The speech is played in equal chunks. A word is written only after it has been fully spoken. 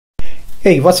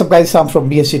Hey, what's up guys, I'm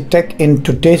from BSc Tech. In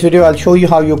today's video I'll show you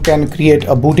how you can create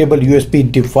a bootable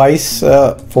USB device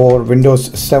for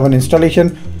Windows 7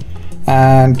 installation.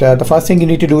 And the first thing you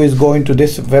need to do is go into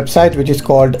this website, which is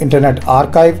called Internet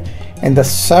Archive. In the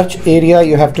search area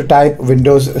you have to type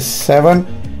Windows 7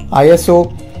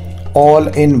 ISO all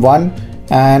in one,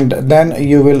 and then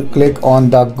you will click on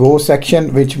the go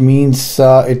section, which means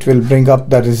it will bring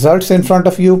up the results in front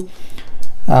of you.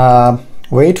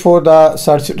 Wait for the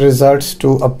search results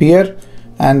to appear,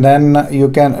 and then you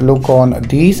can look on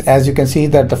these. As you can see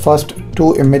that the first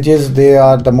two images, they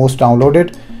are the most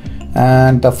downloaded,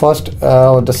 and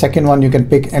the second one you can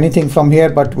pick anything from here,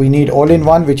 but we need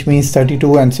all-in-one, which means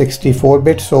 32 and 64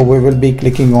 bits. So we will be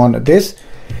clicking on this,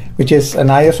 which is an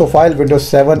ISO file, Windows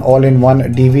 7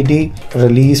 all-in-one DVD,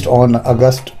 released on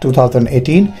August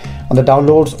 2018. On the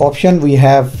downloads option we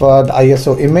have the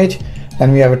ISO image,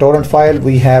 then we have a torrent file,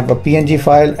 we have a PNG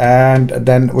file, and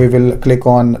then we will click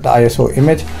on the ISO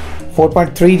image.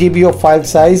 4.3 GB of file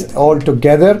size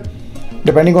altogether.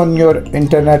 Depending on your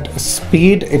internet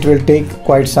speed, it will take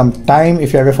quite some time.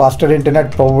 If you have a faster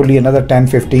internet, probably another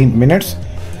 10-15 minutes.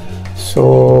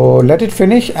 So let it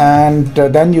finish, and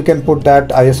then you can put that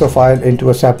ISO file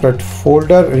into a separate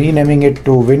folder, renaming it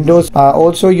to Windows.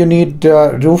 Also you need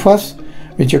Rufus,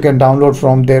 which you can download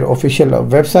from their official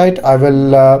website. I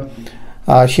will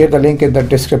share the link in the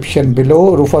description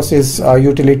below. Rufus is a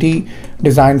utility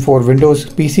designed for Windows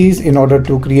PCs in order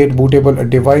to create bootable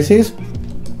devices.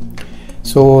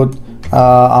 So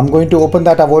I'm going to open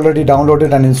that. I've already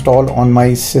downloaded and installed on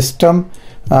my system.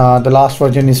 The last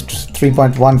version is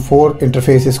 3.14.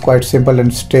 Interface is quite simple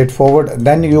and straightforward.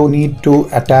 Then you need to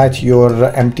attach your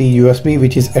empty USB,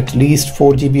 which is at least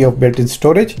 4 GB of built-in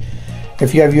storage.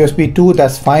 If you have USB 2,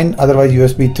 that's fine. Otherwise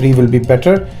USB 3 will be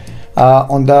better.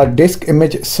 On the disk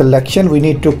image selection, we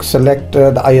need to select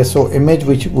the ISO image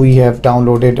which we have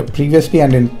downloaded previously,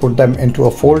 and then put them into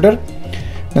a folder.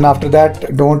 Then after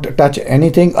that, don't touch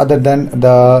anything other than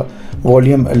the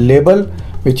volume label,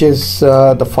 which is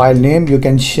the file name. You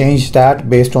can change that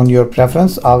based on your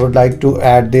preference. I would like to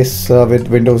add this with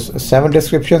Windows 7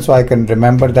 description, so I can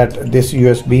remember that this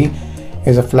USB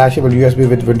is a flashable USB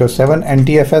with Windows 7.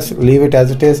 NTFS, leave it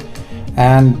as it is,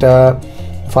 and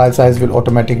file size will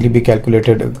automatically be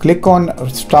calculated. Click on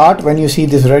start when you see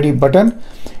this ready button.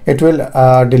 It will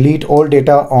delete all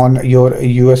data on your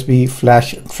USB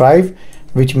flash drive,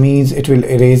 which means it will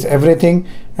erase everything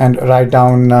and write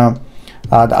down the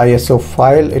ISO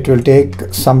file. It will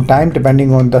take some time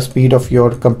depending on the speed of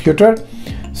your computer.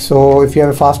 So if you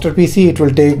have a faster PC, it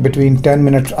will take between 10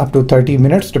 minutes up to 30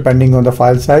 minutes depending on the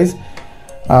file size.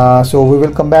 So we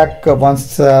will come back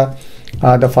once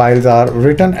the files are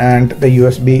written and the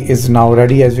USB is now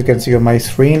ready. As you can see on my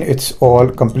screen, it's all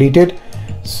completed.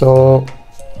 So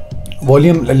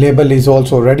volume label is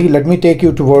also ready. Let me take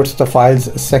you towards the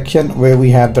files section where we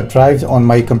have the drives on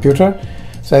my computer.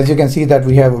 So as you can see that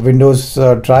we have Windows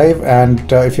drive,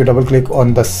 and if you double click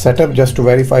on the setup just to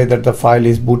verify that the file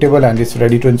is bootable and it's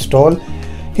ready to install,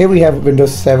 here we have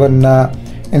Windows 7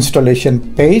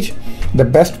 installation page. The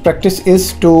best practice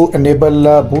is to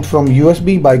enable boot from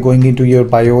USB by going into your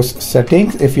BIOS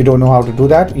settings. If you don't know how to do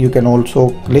that, you can also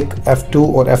click F2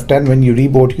 or F10 when you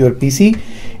reboot your PC.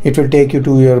 It will take you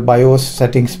to your BIOS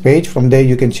settings page. From there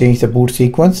you can change the boot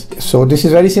sequence. So this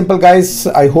is very simple guys.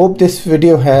 I hope this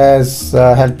video has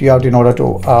helped you out in order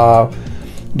to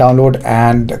download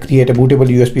and create a bootable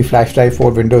USB flash drive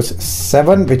for Windows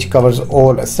 7, which covers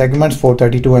all segments for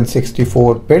 32 and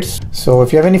 64 bits. So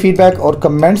if you have any feedback or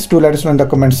comments, do let us know in the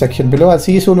comment section below. I'll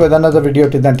see you soon with another video.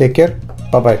 Till then, take care.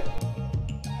 Bye bye.